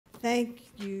Thank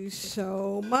you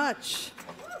so much.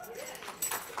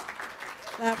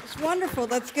 That was wonderful.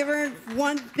 Let's give her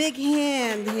one big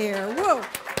hand here. Whoa.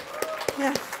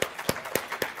 Yes.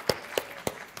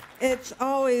 It's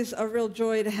always a real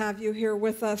joy to have you here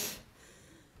with us.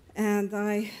 And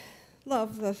I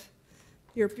love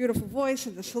your beautiful voice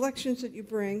and the selections that you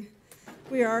bring.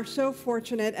 We are so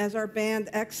fortunate as our band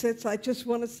exits. I just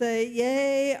want to say,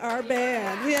 yay, our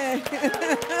band. Yay.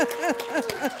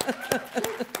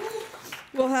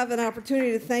 We'll have an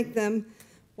opportunity to thank them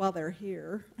while they're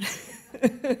here.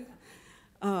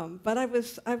 But I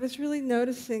was really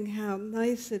noticing how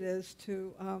nice it is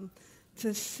to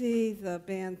see the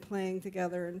band playing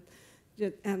together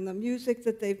and the music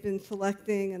that they've been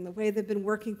selecting and the way they've been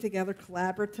working together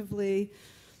collaboratively.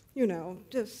 You know,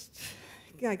 just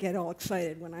I get all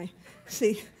excited when I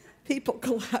see people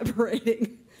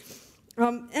collaborating.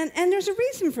 And there's a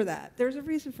reason for that. There's a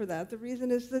reason for that. The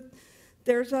reason is that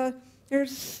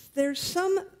there's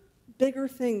some bigger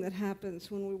thing that happens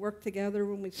when we work together,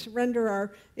 when we surrender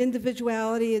our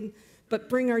individuality but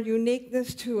bring our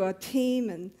uniqueness to a team,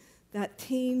 and that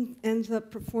team ends up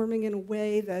performing in a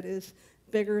way that is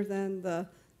bigger than the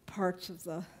parts of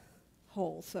the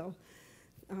whole. So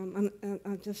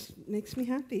it just makes me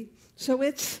happy. So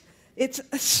it's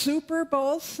a Super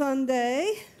Bowl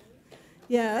Sunday,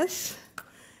 yes,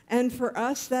 and for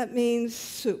us that means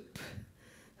soup.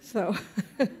 So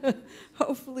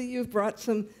hopefully you've brought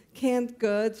some canned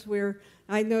goods.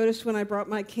 I noticed when I brought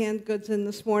my canned goods in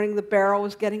this morning, the barrel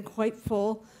was getting quite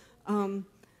full.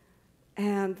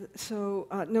 And so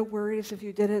no worries if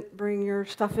you didn't bring your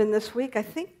stuff in this week. I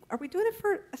think, are we doing it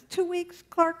for 2 weeks,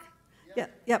 Clark?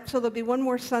 Yep. So there'll be one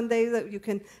more Sunday that you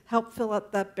can help fill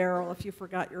up that barrel if you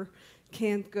forgot your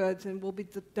canned goods, and we'll be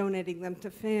donating them to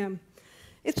FAM.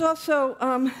 It's also,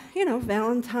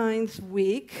 Valentine's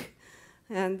week,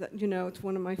 and, it's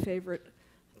one of my favorite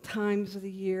times of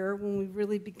the year when we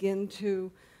really begin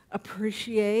to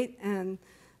appreciate and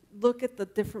look at the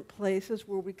different places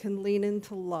where we can lean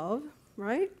into love,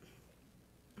 right?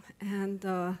 And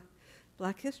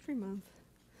Black History Month.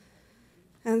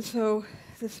 And so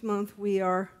this month we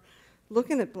are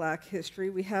looking at Black history.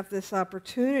 We have this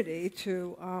opportunity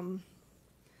to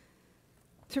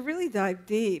really dive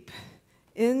deep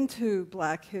into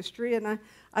Black history. And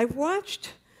I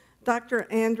watched Dr.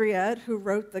 Andriette, who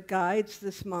wrote the guides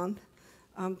this month,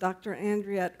 Dr.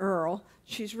 Andriette Earle.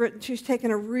 She's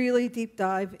taken a really deep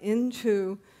dive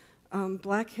into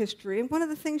Black history. And one of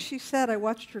the things she said, I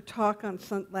watched her talk on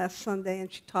last Sunday,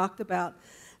 and she talked about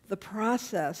the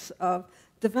process of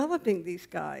developing these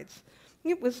guides.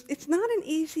 It's not an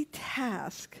easy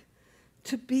task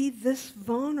to be this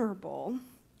vulnerable,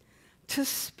 to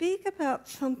speak about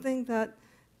something that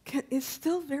is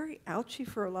still very ouchy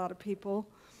for a lot of people,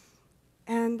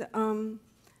 and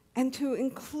to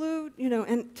include,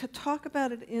 and to talk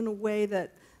about it in a way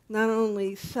that not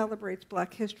only celebrates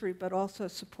Black history, but also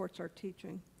supports our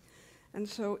teaching. And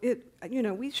so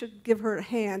we should give her a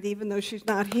hand, even though she's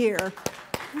not here.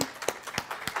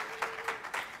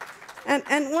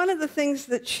 And one of the things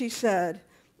that she said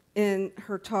in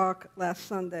her talk last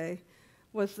Sunday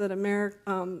was that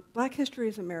Black history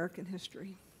is American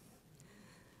history.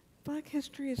 Black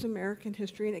history is American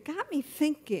history, and it got me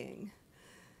thinking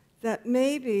that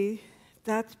maybe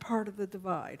that's part of the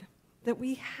divide, that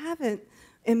we haven't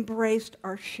embraced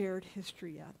our shared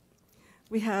history yet.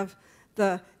 We have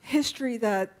the history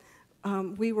that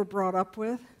we were brought up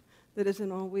with that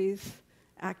isn't always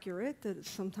accurate, that is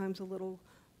sometimes a little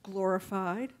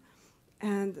glorified.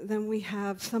 And then we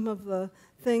have some of the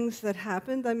things that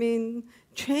happened. I mean,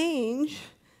 change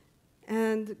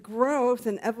and growth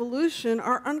and evolution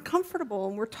are uncomfortable,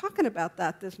 and we're talking about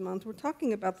that this month. We're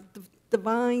talking about the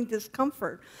divine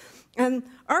discomfort. And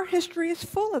our history is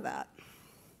full of that.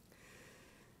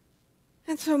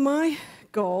 And so my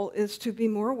goal is to be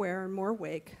more aware and more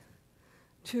awake,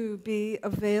 to be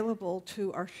available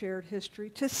to our shared history,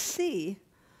 to see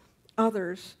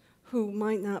others who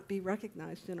might not be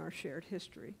recognized in our shared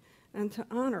history, and to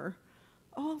honor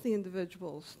all the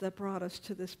individuals that brought us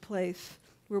to this place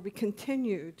where we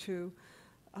continue to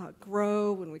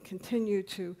grow and we continue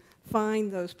to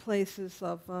find those places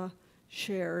of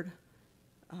shared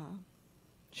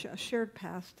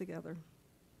past together.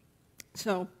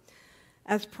 So,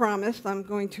 as promised, I'm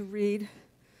going to read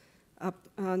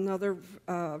another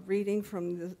reading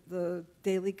from the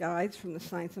daily guides from the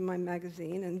Science of Mind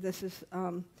magazine, and this is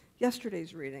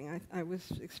yesterday's reading. I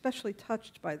was especially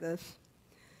touched by this.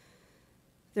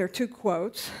 There are 2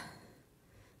 quotes.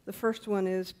 The first one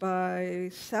is by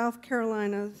South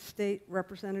Carolina State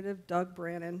Representative Doug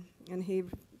Brannon, and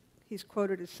he's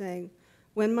quoted as saying,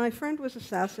 When my friend was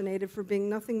assassinated for being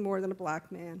nothing more than a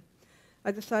black man,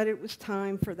 I decided it was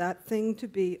time for that thing to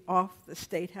be off the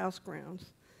State House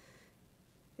grounds.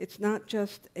 It's not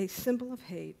just a symbol of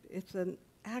hate, it's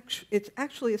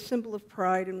actually a symbol of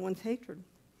pride in one's hatred.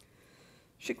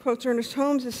 She quotes Ernest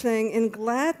Holmes as saying, "In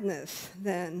gladness,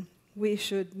 then, we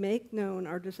should make known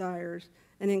our desires,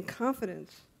 and in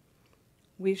confidence,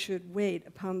 we should wait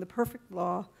upon the perfect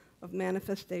law of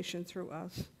manifestation through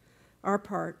us. Our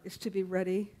part is to be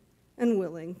ready and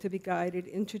willing to be guided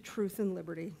into truth and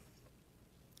liberty."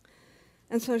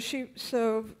 And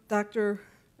so Dr.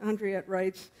 Andriette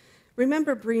writes,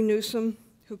 "Remember Bree Newsom,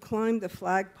 who climbed the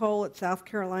flagpole at South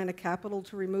Carolina Capitol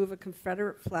to remove a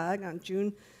Confederate flag on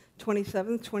June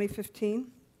 27,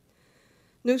 2015?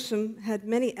 Newsom had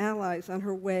many allies on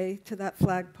her way to that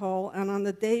flagpole, and on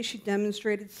the day she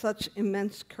demonstrated such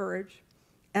immense courage,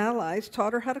 allies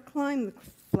taught her how to climb the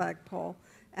flagpole.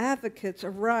 Advocates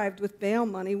arrived with bail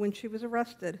money when she was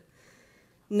arrested.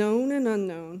 Known and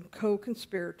unknown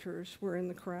co-conspirators were in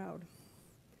the crowd.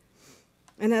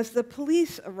 And as the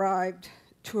police arrived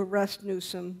to arrest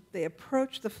Newsom, they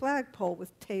approached the flagpole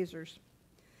with tasers.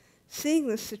 Seeing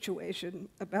this situation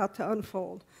about to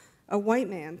unfold, a white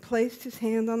man placed his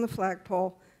hand on the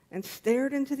flagpole and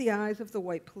stared into the eyes of the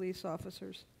white police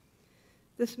officers.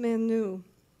 This man knew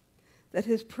that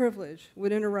his privilege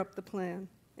would interrupt the plan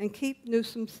and keep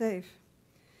Newsom safe.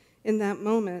 In that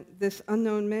moment, this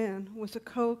unknown man was a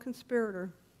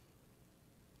co-conspirator.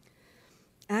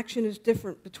 Action is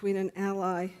different between an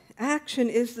ally. Action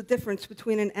is the difference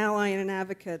between an ally and an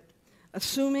advocate.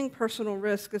 Assuming personal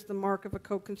risk is the mark of a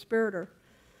co-conspirator.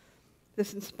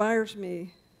 This inspires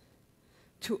me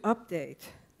to update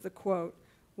the quote,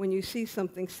 "When you see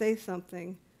something, say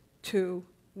something," to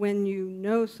 "When you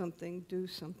know something, do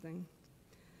something."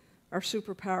 Our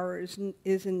superpower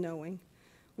is in knowing.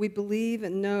 We believe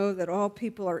and know that all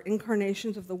people are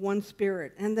incarnations of the one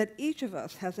spirit, and that each of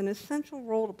us has an essential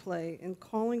role to play in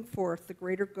calling forth the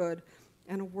greater good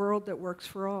and a world that works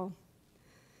for all.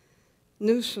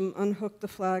 Newsom unhooked the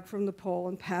flag from the pole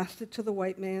and passed it to the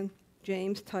white man,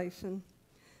 James Tyson.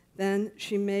 Then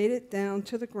she made it down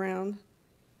to the ground.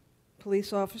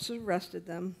 Police officers arrested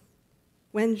them.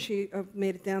 When she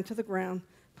made it down to the ground,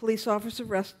 police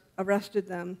officers arrested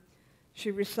them. She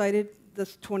recited the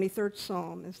 23rd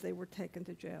Psalm as they were taken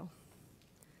to jail.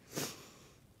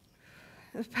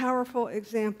 A powerful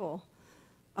example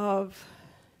of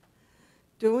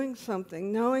doing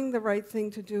something, knowing the right thing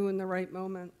to do in the right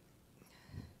moment.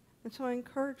 And so I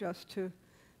encourage us to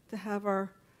have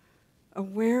our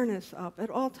awareness up at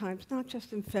all times, not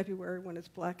just in February when it's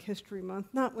Black History Month,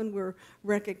 not when we're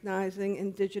recognizing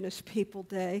Indigenous People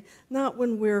Day, not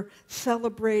when we're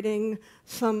celebrating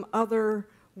some other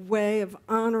way of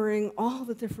honoring all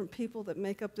the different people that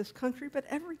make up this country, but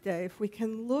every day if we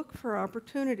can look for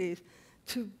opportunities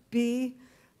to be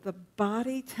the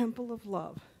body temple of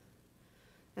love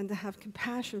and to have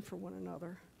compassion for one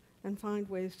another and find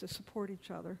ways to support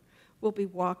each other, we'll be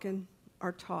walking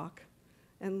our talk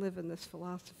and live in this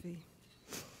philosophy.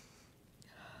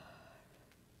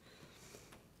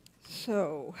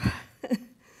 So,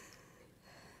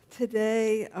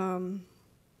 today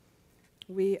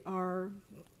we are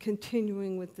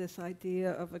continuing with this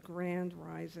idea of a grand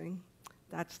rising.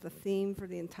 That's the theme for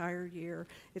the entire year.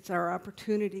 It's our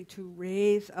opportunity to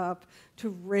raise up, to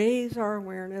raise our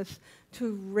awareness,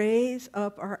 to raise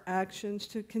up our actions,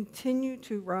 to continue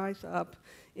to rise up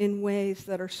in ways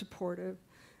that are supportive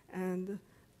and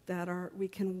that we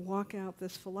can walk out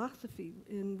this philosophy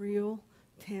in real,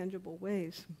 tangible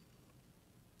ways.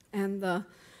 And the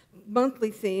monthly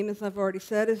theme, as I've already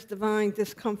said, is divine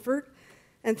discomfort.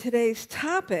 And today's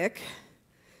topic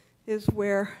is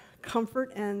where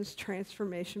comfort ends,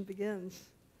 transformation begins,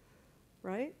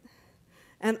 right?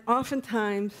 And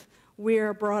oftentimes, we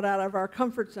are brought out of our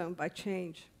comfort zone by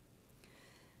change.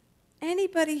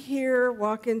 Anybody here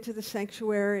walk into the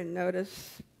sanctuary and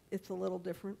notice it's a little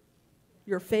different?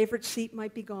 Your favorite seat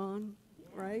might be gone,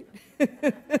 right?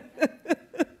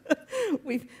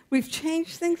 We've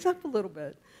changed things up a little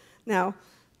bit. Now,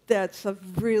 that's a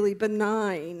really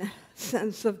benign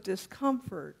sense of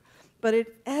discomfort. But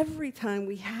every time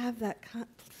we have that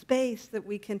space that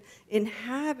we can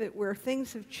inhabit where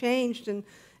things have changed and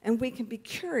we can be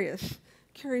curious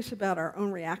about our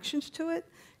own reactions to it,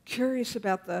 curious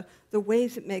about the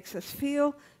ways it makes us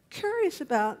feel, curious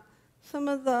about some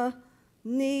of the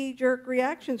knee-jerk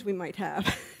reactions we might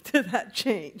have to that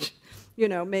change. You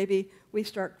know, maybe we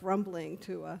start grumbling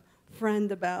to a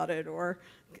friend about it, or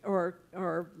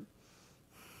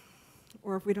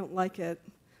if we don't like it,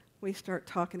 we start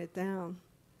talking it down.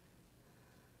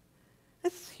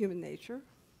 That's human nature.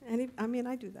 I mean,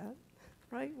 I do that,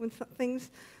 right?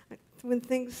 When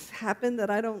things happen that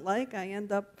I don't like, I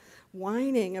end up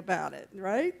whining about it,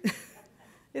 right?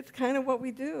 It's kind of what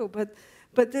we do.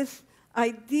 But this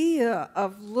idea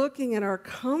of looking at our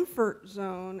comfort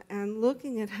zone and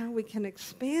looking at how we can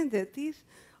expand it,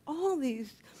 all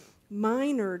these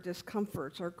minor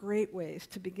discomforts are great ways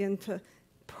to begin to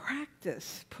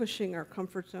practice pushing our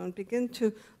comfort zone, begin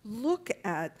to look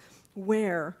at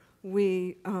where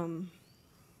we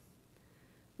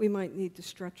might need to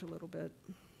stretch a little bit.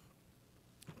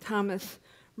 Thomas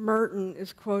Merton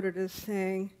is quoted as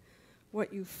saying,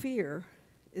 "What you fear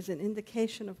is an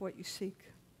indication of what you seek."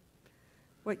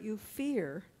 What you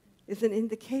fear is an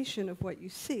indication of what you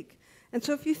seek. And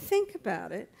so if you think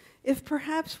about it, if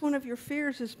perhaps one of your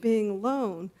fears is being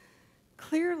alone,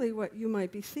 clearly what you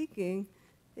might be seeking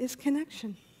is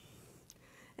connection.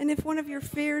 And if one of your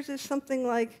fears is something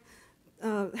like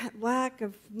lack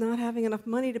of not having enough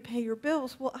money to pay your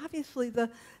bills, well, obviously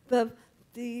the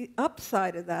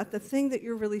upside of that, the thing that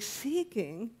you're really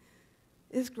seeking,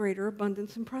 is greater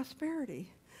abundance and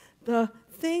prosperity. The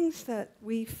things that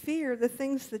we fear, the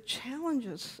things that challenge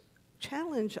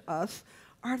us,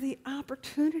 are the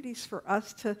opportunities for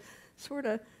us to sort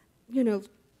of,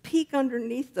 peek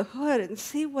underneath the hood and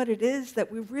see what it is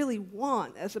that we really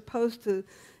want, as opposed to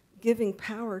giving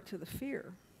power to the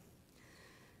fear.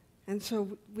 And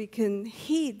so we can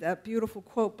heed that beautiful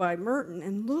quote by Merton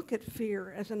and look at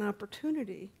fear as an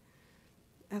opportunity,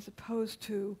 as opposed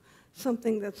to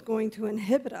something that's going to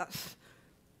inhibit us,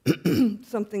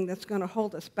 something that's going to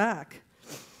hold us back.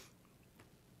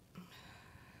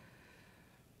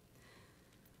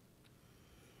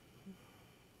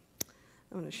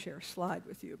 I'm going to share a slide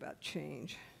with you about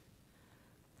change.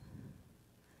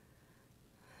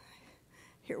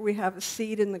 Here we have a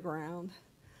seed in the ground.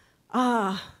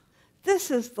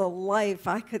 This is the life.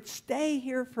 I could stay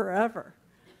here forever.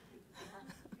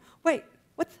 Wait,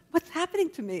 what's happening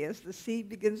to me as the seed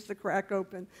begins to crack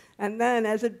open? And then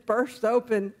as it bursts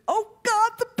open, oh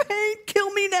God, the pain,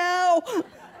 kill me now.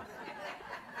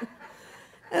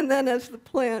 And then as the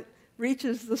plant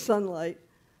reaches the sunlight,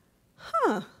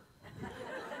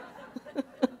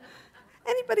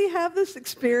 Anybody have this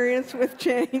experience with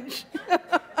change?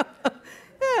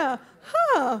 Yeah,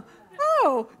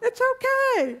 oh, it's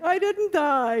okay. I didn't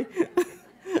die.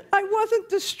 I wasn't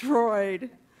destroyed.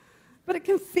 But it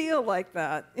can feel like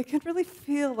that. It can really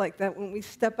feel like that when we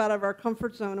step out of our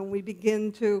comfort zone and we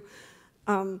begin to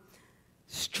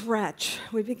stretch.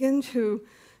 We begin to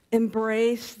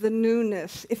embrace the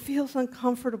newness. It feels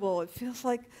uncomfortable. It feels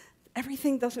like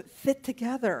everything doesn't fit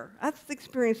together. That's the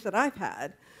experience that I've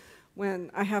had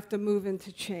when I have to move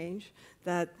into change,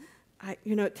 that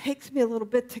it takes me a little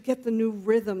bit to get the new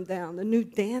rhythm down, the new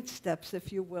dance steps,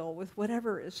 if you will, with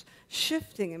whatever is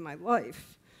shifting in my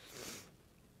life.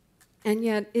 And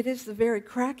yet it is the very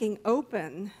cracking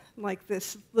open, like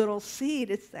this little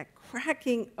seed, it's that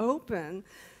cracking open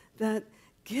that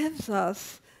gives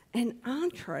us an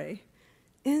entree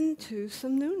into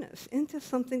some newness, into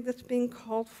something that's being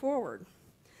called forward.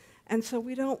 And so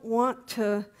we don't want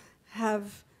to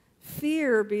have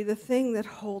fear be the thing that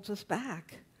holds us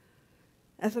back.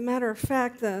 As a matter of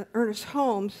fact, Ernest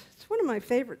Holmes, it's one of my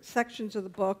favorite sections of the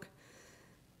book.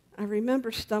 I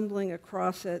remember stumbling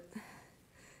across it.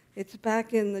 It's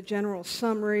back in the general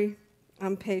summary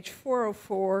on page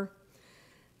 404.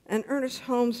 And Ernest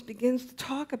Holmes begins to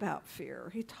talk about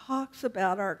fear. He talks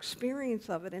about our experience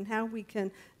of it and how we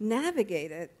can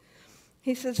navigate it.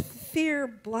 He says, fear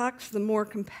blocks the more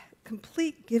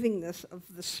complete givingness of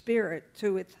the spirit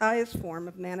to its highest form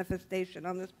of manifestation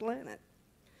on this planet,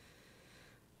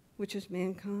 which is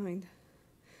mankind.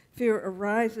 Fear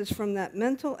arises from that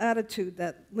mental attitude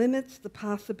that limits the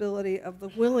possibility of the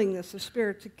willingness of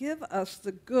spirit to give us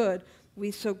the good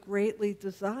we so greatly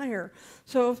desire.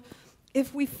 So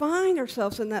if we find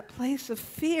ourselves in that place of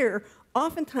fear,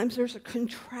 oftentimes there's a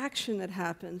contraction that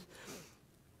happens.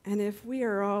 And if we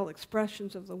are all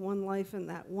expressions of the one life and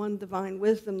that one divine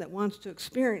wisdom that wants to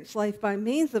experience life by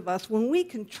means of us, when we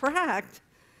contract,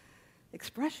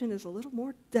 expression is a little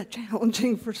more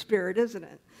challenging for spirit, isn't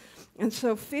it? And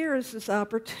so fear is this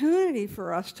opportunity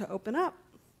for us to open up,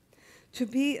 to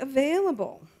be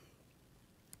available.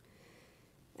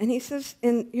 And he says,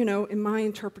 in my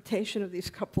interpretation of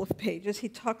these couple of pages, he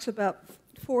talks about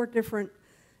 4 different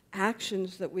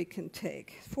actions that we can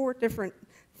take, 4 different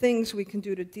things we can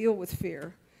do to deal with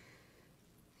fear.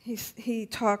 He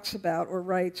talks about, or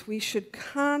writes, we should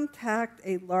contact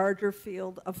a larger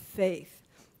field of faith.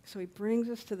 So he brings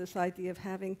us to this idea of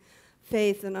having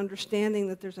faith and understanding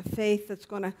that there's a faith that's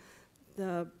going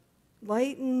to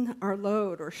lighten our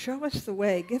load or show us the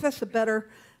way, give us a better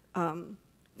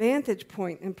vantage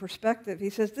point and perspective. He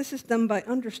says, this is done by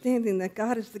understanding that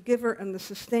God is the giver and the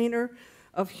sustainer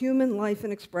of human life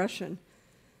and expression.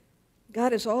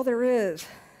 God is all there is.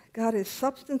 God is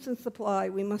substance and supply.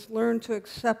 We must learn to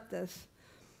accept this.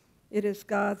 It is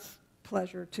God's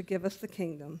pleasure to give us the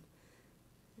kingdom.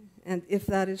 And if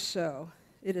that is so,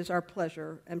 it is our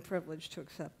pleasure and privilege to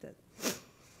accept it.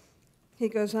 He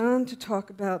goes on to talk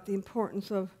about the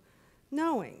importance of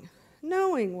knowing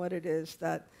what it is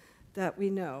that we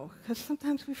know. Because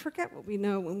sometimes we forget what we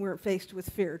know when we're faced with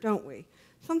fear, don't we?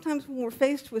 Sometimes when we're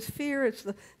faced with fear, it's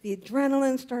the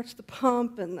adrenaline starts to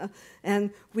pump,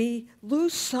 and we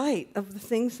lose sight of the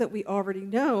things that we already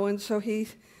know. And so he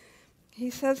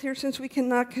says here, since we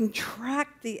cannot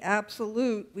contract the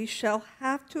absolute, we shall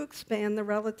have to expand the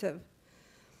relative.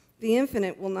 The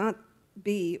infinite will not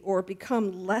be or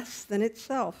become less than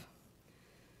itself.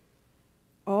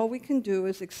 All we can do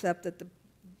is accept that the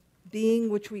being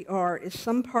which we are is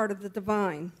some part of the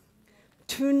divine.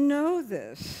 To know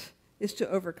this is to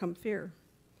overcome fear.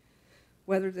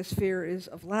 Whether this fear is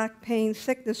of lack, pain,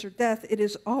 sickness, or death, it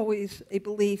is always a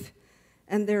belief,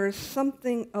 and there is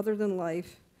something other than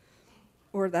life,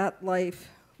 or that life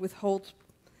withholds.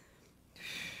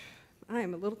 I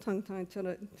am a little tongue-tied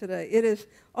today. It is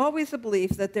always a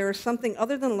belief that there is something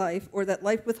other than life, or that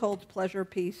life withholds pleasure,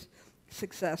 peace,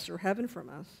 success, or heaven from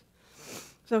us.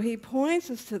 So he points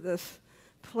us to this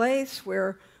place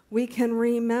where we can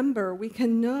remember, we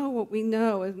can know what we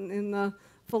know. In the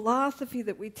philosophy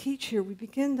that we teach here, we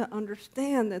begin to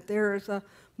understand that there is a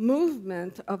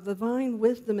movement of divine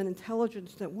wisdom and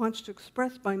intelligence that wants to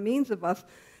express by means of us,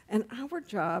 and our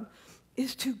job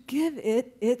is to give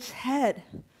it its head.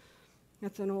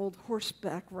 That's an old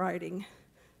horseback riding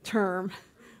term.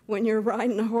 When you're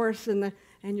riding a horse and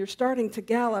you're starting to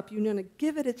gallop, you want to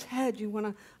give it its head. You want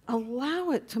to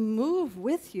allow it to move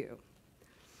with you.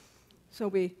 So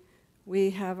we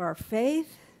have our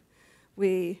faith.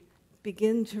 We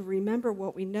begin to remember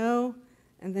what we know.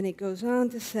 And then he goes on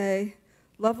to say,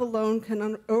 love alone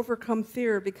can overcome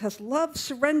fear because love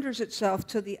surrenders itself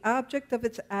to the object of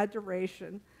its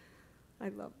adoration. I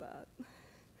love that.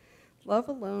 Love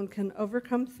alone can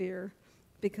overcome fear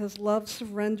because love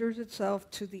surrenders itself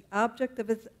to the object of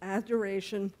its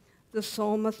adoration. The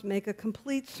soul must make a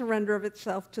complete surrender of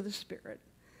itself to the Spirit.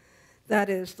 That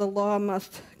is, the law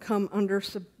must come under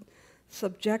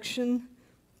subjection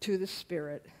to the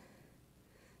Spirit.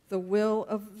 The will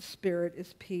of the Spirit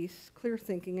is peace, clear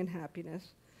thinking, and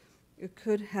happiness. It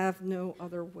could have no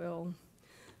other will.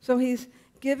 So he's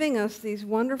giving us these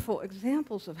wonderful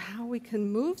examples of how we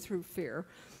can move through fear,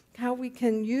 how we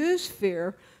can use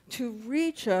fear to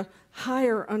reach a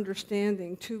higher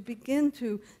understanding, to begin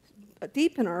to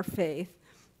deepen our faith,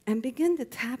 and begin to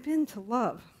tap into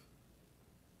love.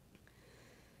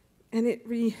 And it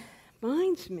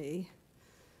reminds me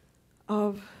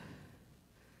of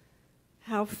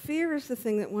how fear is the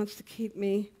thing that wants to keep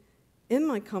me in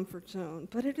my comfort zone,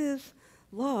 but it is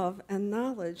love and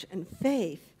knowledge and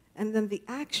faith, and then the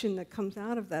action that comes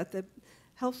out of that that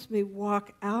helps me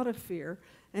walk out of fear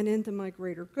and into my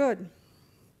greater good.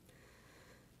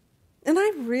 And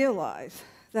I realize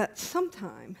that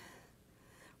sometime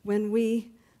when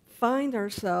we find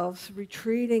ourselves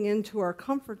retreating into our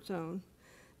comfort zone,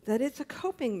 that it's a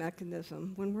coping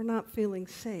mechanism when we're not feeling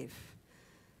safe.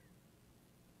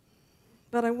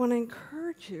 But I want to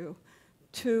encourage you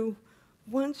to,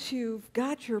 once you've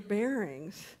got your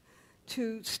bearings,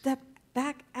 to step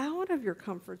back out of your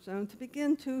comfort zone, to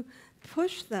begin to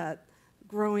push that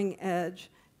growing edge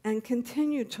and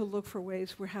continue to look for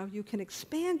ways where how you can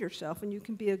expand yourself and you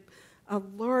can be a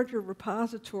larger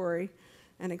repository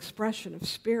and expression of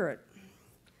spirit.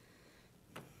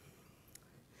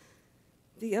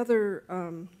 The other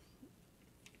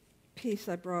piece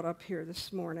I brought up here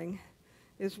this morning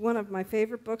is one of my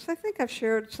favorite books. I think I've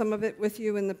shared some of it with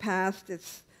you in the past.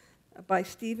 It's by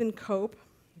Stephen Cope,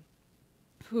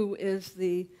 who is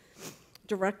the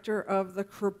director of the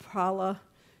Kripalu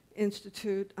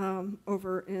Institute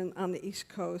over on the East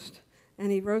Coast.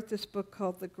 And he wrote this book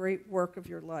called The Great Work of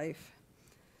Your Life,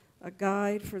 a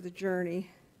guide for the journey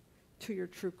to your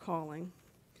true calling.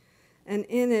 And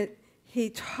in it,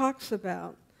 he talks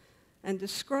about and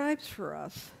describes for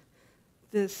us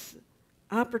this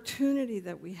opportunity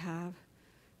that we have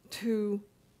to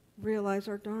realize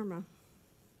our Dharma.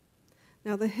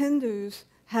 Now, the Hindus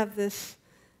have this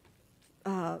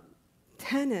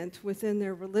tenet within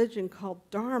their religion called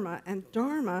Dharma, and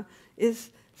Dharma is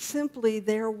simply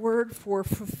their word for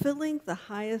fulfilling the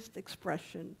highest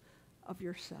expression of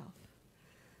yourself.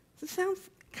 This sounds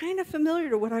kind of familiar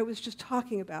to what I was just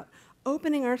talking about.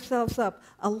 opening ourselves up,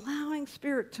 allowing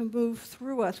Spirit to move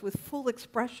through us with full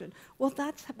expression. Well,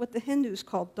 that's what the Hindus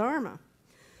call Dharma.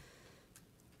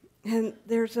 And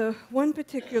there's one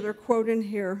particular quote in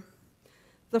here.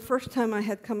 The first time I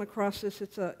had come across this,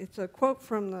 it's a quote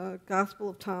from the Gospel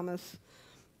of Thomas.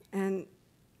 And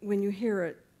when you hear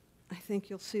it, I think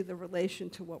you'll see the relation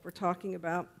to what we're talking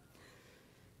about.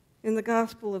 In the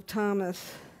Gospel of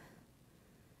Thomas,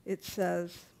 it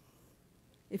says,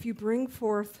 if you bring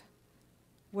forth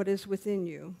what is within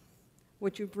you,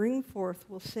 what you bring forth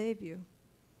will save you.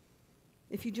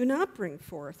 If you do not bring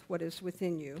forth what is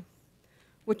within you,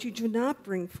 what you do not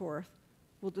bring forth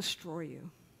will destroy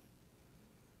you.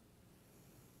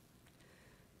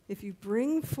 If you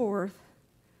bring forth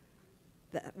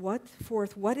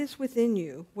what is within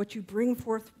you, what you bring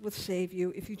forth will save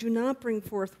you. If you do not bring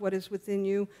forth what is within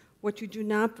you, what you do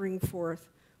not bring forth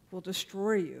will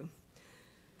destroy you.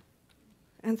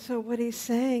 And so what he's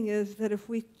saying is that if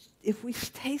we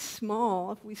stay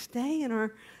small, if we stay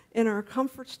in our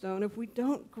comfort zone, if we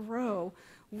don't grow,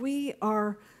 we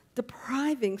are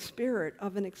depriving Spirit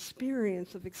of an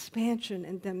experience of expansion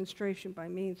and demonstration by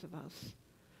means of us.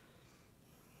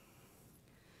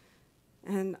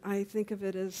 And I think of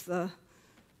it as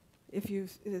if you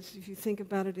think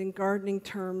about it in gardening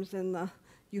terms, and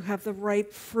you have the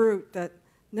ripe fruit that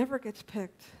never gets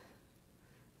picked.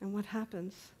 And what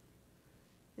happens?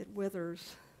 It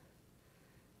withers.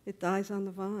 It dies on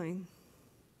the vine.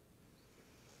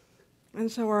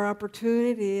 And so our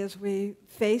opportunity as we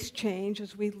face change,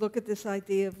 as we look at this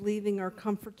idea of leaving our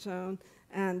comfort zone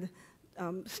and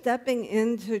stepping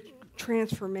into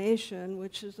transformation,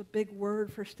 which is a big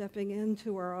word for stepping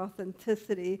into our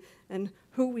authenticity and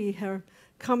who we have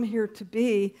come here to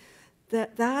be,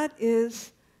 that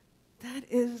is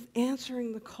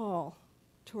answering the call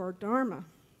to our Dharma.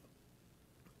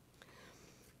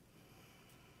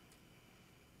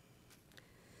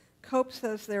 Cope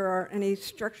says there are, and he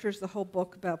structures the whole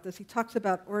book about this, he talks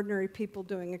about ordinary people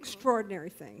doing extraordinary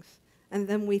things, and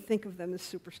then we think of them as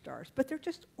superstars. But they're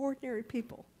just ordinary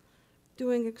people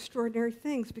doing extraordinary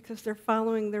things because they're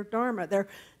following their Dharma.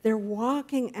 They're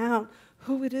walking out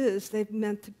who it is they're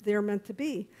meant to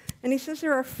be. And he says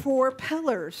there are 4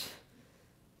 pillars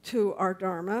to our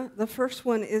Dharma. The first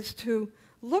one is to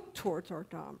look towards our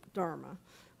Dharma.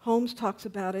 Holmes talks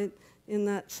about it in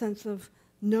that sense of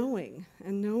knowing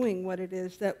what it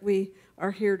is that we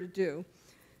are here to do.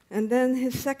 And then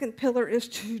his second pillar is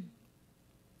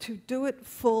to do it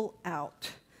full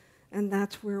out. And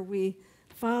that's where we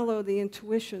follow the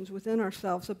intuitions within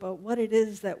ourselves about what it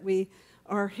is that we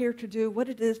are here to do, what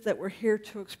it is that we're here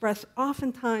to express.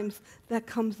 Oftentimes that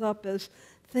comes up as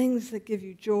things that give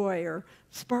you joy or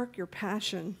spark your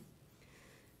passion.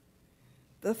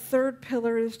 The third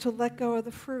pillar is to let go of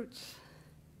the fruits.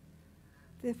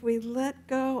 If we let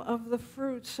go of the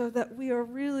fruits so that we are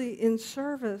really in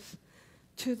service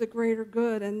to the greater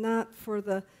good and not for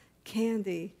the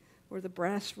candy or the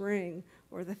brass ring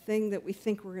or the thing that we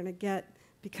think we're going to get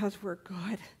because we're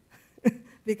good,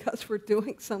 because we're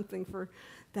doing something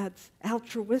that's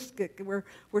altruistic,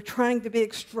 we're trying to be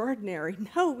extraordinary.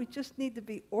 No, we just need to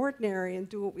be ordinary and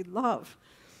do what we love.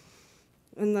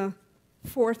 And the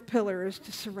fourth pillar is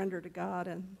to surrender to God,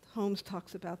 and Holmes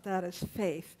talks about that as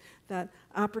faith, that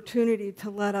opportunity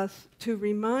to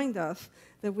remind us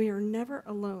that we are never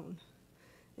alone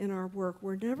in our work.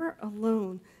 We're never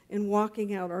alone in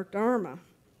walking out our Dharma.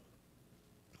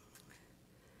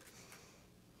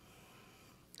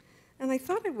 And I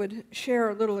thought I would share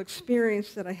a little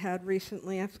experience that I had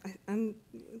recently. I'm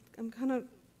going to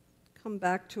come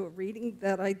back to a reading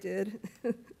that I did.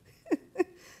 I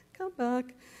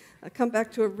come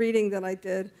back to a reading that I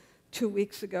did 2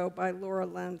 weeks ago by Laura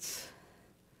Lentz.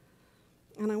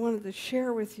 And I wanted to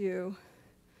share with you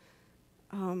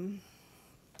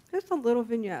just a little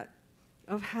vignette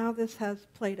of how this has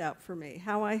played out for me,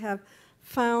 how I have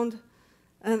found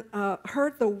and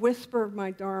heard the whisper of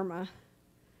my Dharma,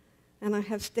 and I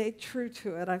have stayed true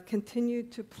to it. I've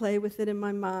continued to play with it in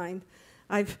my mind.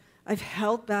 I've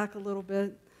held back a little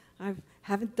bit. I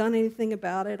haven't done anything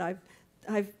about it.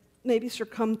 I've maybe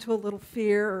succumbed to a little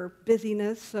fear or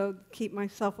busyness, so keep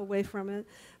myself away from it.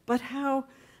 But how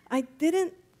I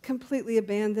didn't completely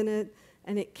abandon it,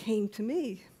 and it came to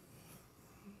me.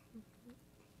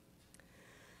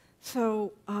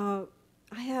 So I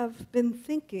have been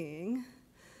thinking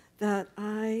that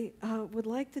I would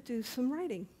like to do some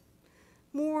writing,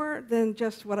 more than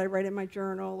just what I write in my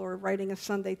journal or writing a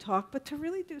Sunday talk, but to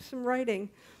really do some writing.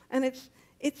 And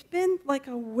it's been like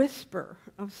a whisper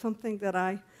of something that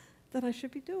I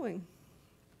should be doing.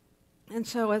 And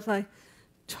so as I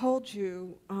told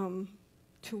you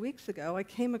 2 weeks ago, I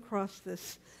came across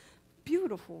this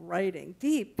beautiful writing,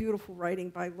 deep, beautiful writing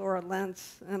by Laura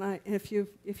Lentz. And if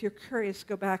you're curious,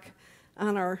 go back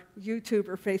on our YouTube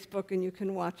or Facebook and you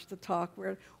can watch the talk,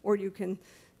 or you can,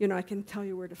 I can tell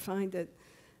you where to find it.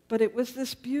 But it was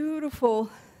this beautiful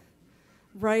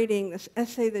writing, this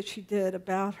essay that she did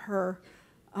about her,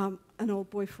 an old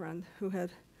boyfriend who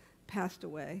had passed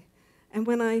away. And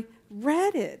when I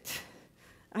read it,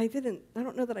 I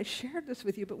don't know that I shared this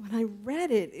with you, but when I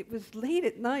read it, it was late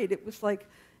at night. It was like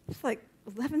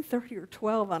 11:30 or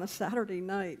 12 on a Saturday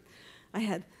night. I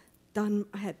had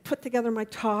put together my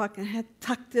talk, and I had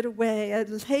tucked it away. I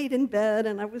laid in bed,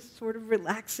 and I was sort of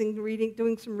relaxing,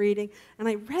 doing some reading. And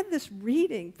I read this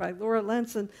reading by Laura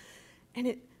Lentz, and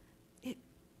it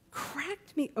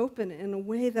cracked me open in a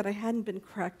way that I hadn't been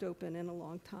cracked open in a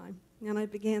long time. And I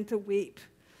began to weep.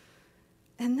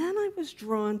 And then I was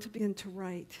drawn to begin to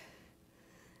write.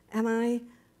 And I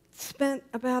spent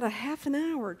about a half an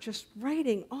hour just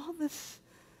writing all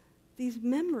these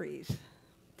memories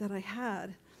that I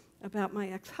had about my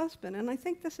ex-husband. And I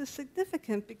think this is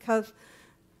significant because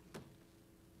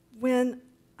when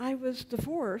I was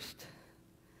divorced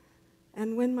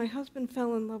and when my husband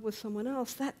fell in love with someone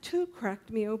else, that too cracked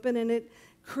me open, and it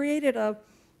created a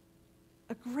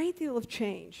great deal of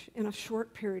change in a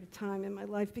short period of time in my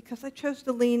life because I chose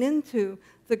to lean into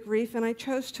the grief and I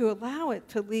chose to allow it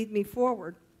to lead me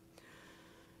forward.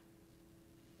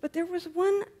 But there was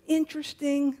one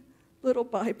interesting little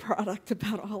byproduct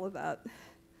about all of that.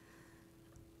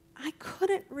 I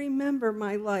couldn't remember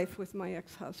my life with my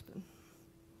ex-husband.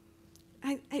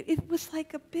 It was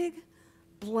like a big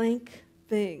blank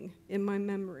thing in my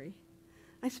memory.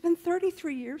 I spent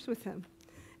 33 years with him.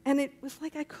 And it was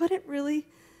like I couldn't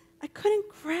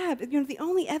grab, the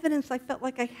only evidence I felt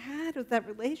like I had of that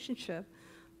relationship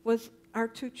was our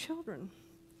 2 children.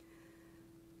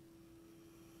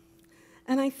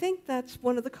 And I think that's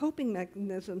one of the coping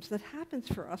mechanisms that happens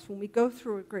for us when we go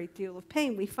through a great deal of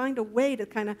pain. We find a way to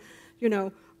kind of,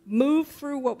 move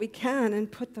through what we can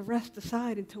and put the rest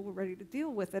aside until we're ready to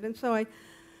deal with it. And so I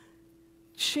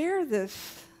share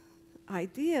this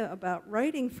idea about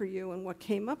writing for you, and what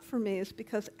came up for me is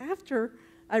because after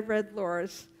I read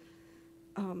Laura's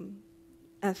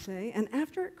essay, and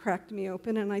after it cracked me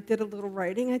open and I did a little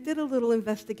writing, I did a little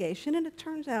investigation, and it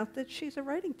turns out that she's a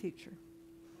writing teacher.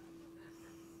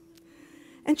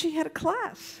 And she had a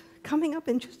class coming up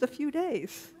in just a few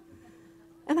days.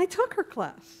 And I took her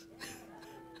class.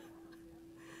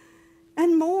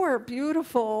 And more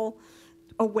beautiful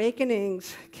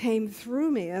awakenings came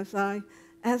through me as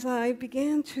I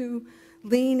began to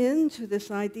lean into this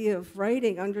idea of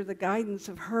writing under the guidance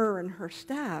of her and her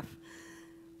staff.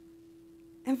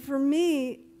 And for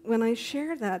me, when I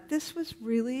share that, this was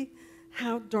really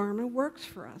how Dharma works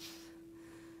for us.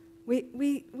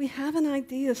 We have an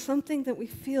idea, something that we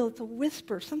feel, it's a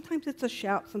whisper. Sometimes it's a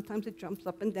shout, sometimes it jumps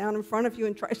up and down in front of you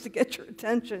and tries to get your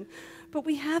attention. But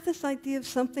we have this idea of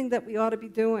something that we ought to be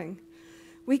doing.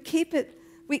 We keep it,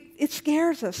 it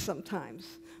scares us sometimes.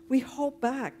 We hold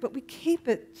back, but we keep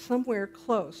it somewhere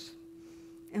close.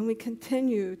 And we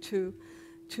continue to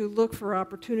look for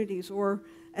opportunities, or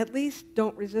at least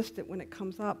don't resist it when it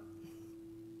comes up.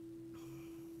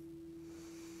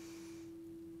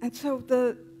 And so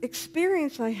the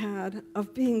experience I had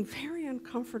of being very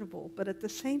uncomfortable, but at the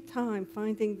same time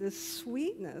finding this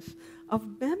sweetness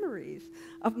of memories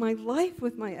of my life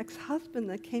with my ex-husband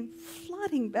that came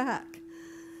flooding back,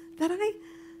 that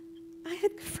I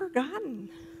had forgotten,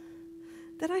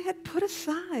 that I had put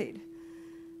aside.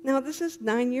 Now, this is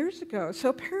 9 years ago, so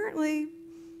apparently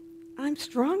I'm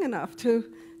strong enough to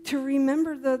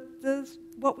remember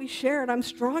what we shared. I'm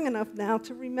strong enough now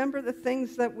to remember the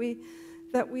things that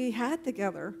we had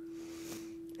together.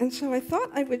 And so I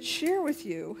thought I would share with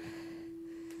you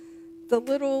the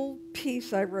little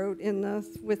piece I wrote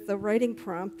with the writing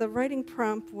prompt. The writing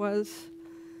prompt was,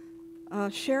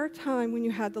 share a time when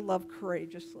you had to love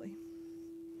courageously.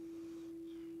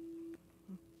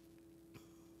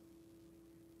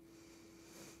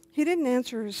 He didn't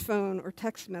answer his phone or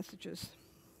text messages.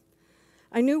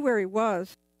 I knew where he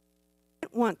was. I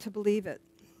didn't want to believe it.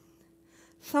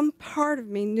 Some part of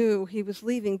me knew he was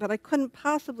leaving, but I couldn't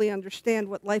possibly understand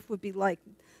what life would be like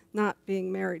not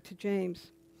being married to James.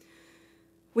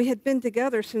 We had been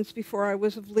together since before I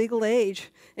was of legal age,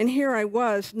 and here I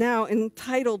was now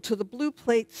entitled to the Blue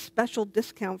Plate special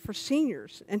discount for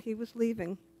seniors, and he was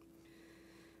leaving.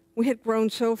 We had grown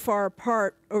so far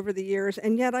apart over the years,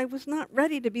 and yet I was not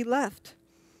ready to be left.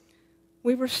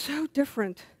 We were so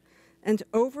different, and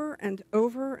over and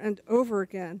over and over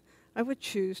again, I would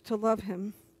choose to love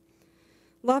him.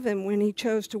 Love him when he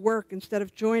chose to work instead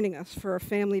of joining us for a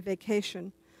family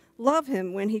vacation. Love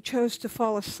him when he chose to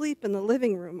fall asleep in the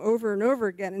living room over and over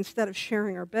again instead of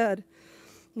sharing our bed.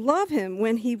 Love him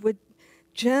when he would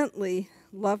gently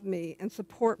love me and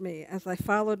support me as I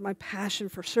followed my passion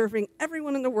for serving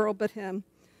everyone in the world but him.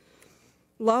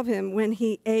 Love him when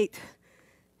he ate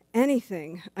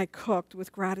anything I cooked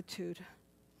with gratitude.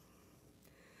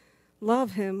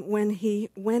 Love him when he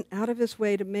went out of his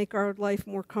way to make our life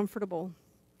more comfortable.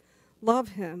 Love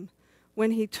him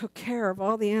when he took care of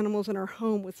all the animals in our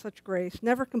home with such grace,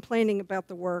 never complaining about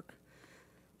the work.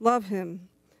 Love him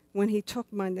when he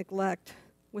took my neglect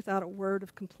without a word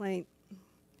of complaint.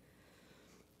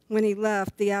 When he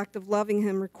left, the act of loving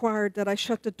him required that I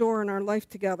shut the door in our life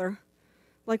together.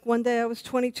 Like one day I was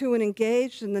 22 and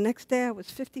engaged, and the next day I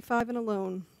was 55 and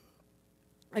alone.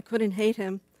 I couldn't hate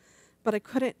him, but I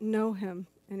couldn't know him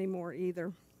anymore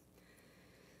either.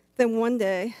 Then one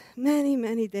day, many,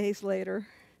 many days later,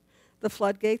 the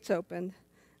floodgates opened,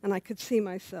 and I could see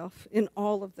myself in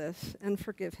all of this and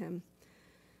forgive him.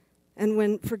 And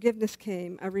when forgiveness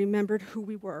came, I remembered who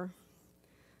we were,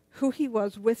 who he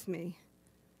was with me,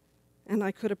 and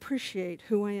I could appreciate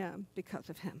who I am because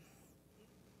of him.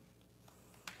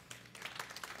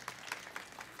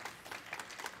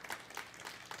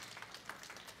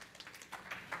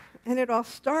 And it all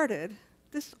started,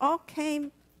 this all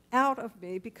came out of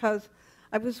me because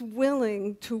I was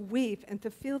willing to weep and to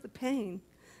feel the pain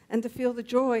and to feel the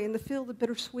joy and to feel the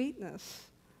bittersweetness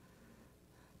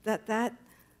that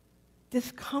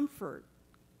discomfort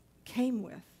came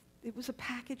with. It was a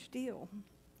package deal.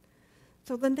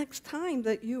 So the next time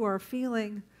that you are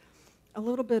feeling a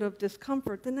little bit of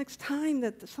discomfort, the next time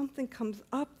that something comes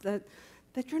up that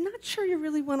you're not sure you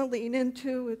really want to lean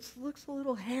into, it looks a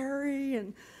little hairy,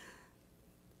 and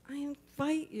I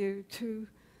invite you to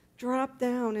drop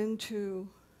down into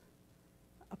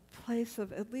a place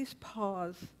of at least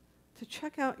pause, to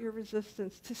check out your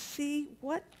resistance, to see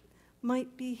what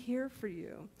might be here for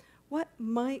you, what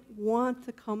might want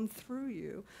to come through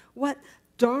you, what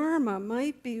Dharma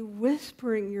might be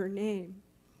whispering your name,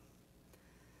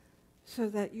 so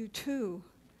that you too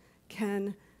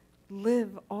can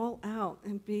live all out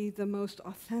and be the most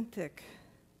authentic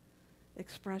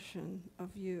expression of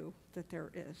you that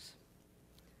there is.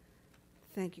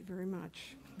 Thank you very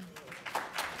much.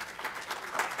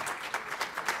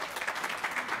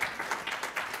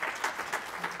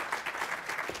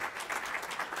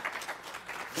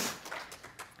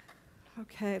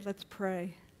 Okay, let's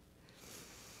pray.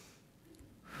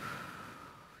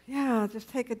 Yeah, just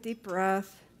take a deep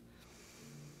breath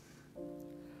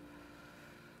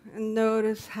and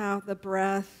notice how the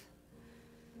breath,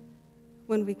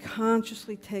 when we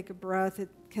consciously take a breath, it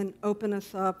can open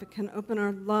us up, it can open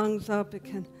our lungs up, it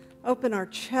can open our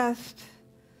chest,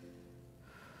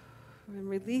 and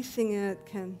releasing it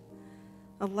can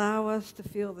allow us to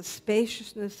feel the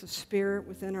spaciousness of spirit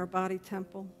within our body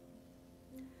temple.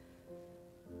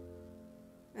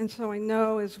 And so I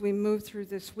know as we move through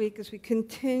this week, as we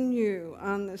continue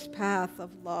on this path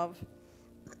of love,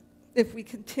 if we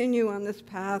continue on this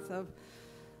path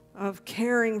of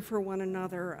caring for one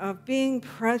another, of being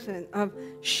present, of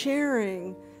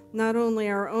sharing not only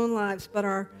our own lives,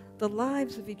 but the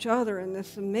lives of each other in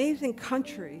this amazing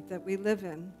country that we live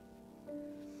in,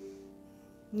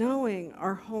 knowing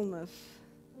our wholeness,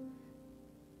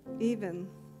 even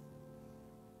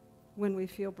when we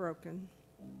feel broken.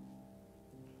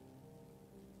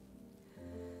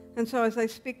 And so as I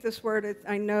speak this word,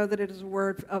 I know that it is a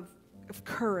word of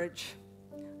courage,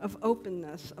 of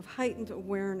openness, of heightened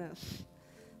awareness,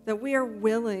 that we are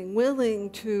willing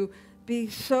to be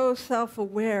so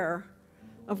self-aware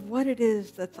of what it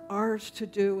is that's ours to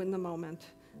do in the moment,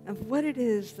 of what it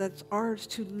is that's ours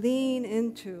to lean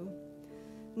into,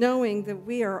 knowing that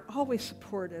we are always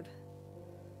supported,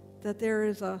 that there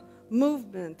is a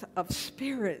movement of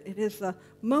spirit. It is the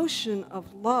motion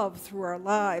of love through our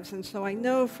lives. And so I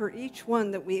know for each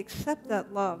one that we accept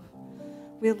that love.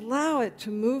 We allow it to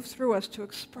move through us, to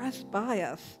express by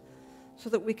us, so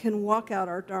that we can walk out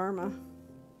our Dharma,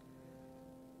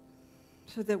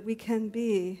 so that we can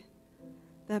be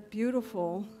that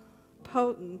beautiful,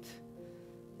 potent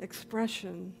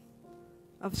expression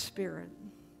of spirit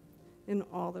in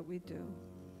all that we do.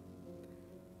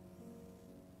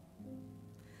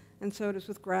 And so it is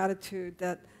with gratitude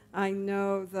that I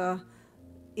know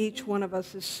each one of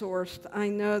us is sourced. I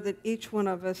know that each one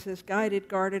of us is guided,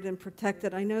 guarded, and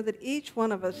protected. I know that each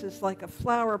one of us is like a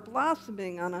flower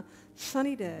blossoming on a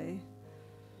sunny day,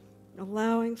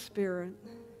 allowing spirit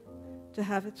to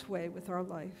have its way with our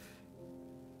life.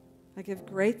 I give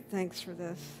great thanks for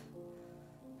this.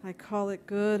 I call it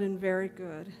good and very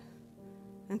good.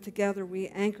 And together we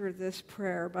anchor this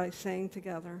prayer by saying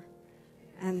together,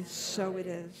 and so it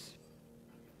is.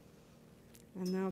 And now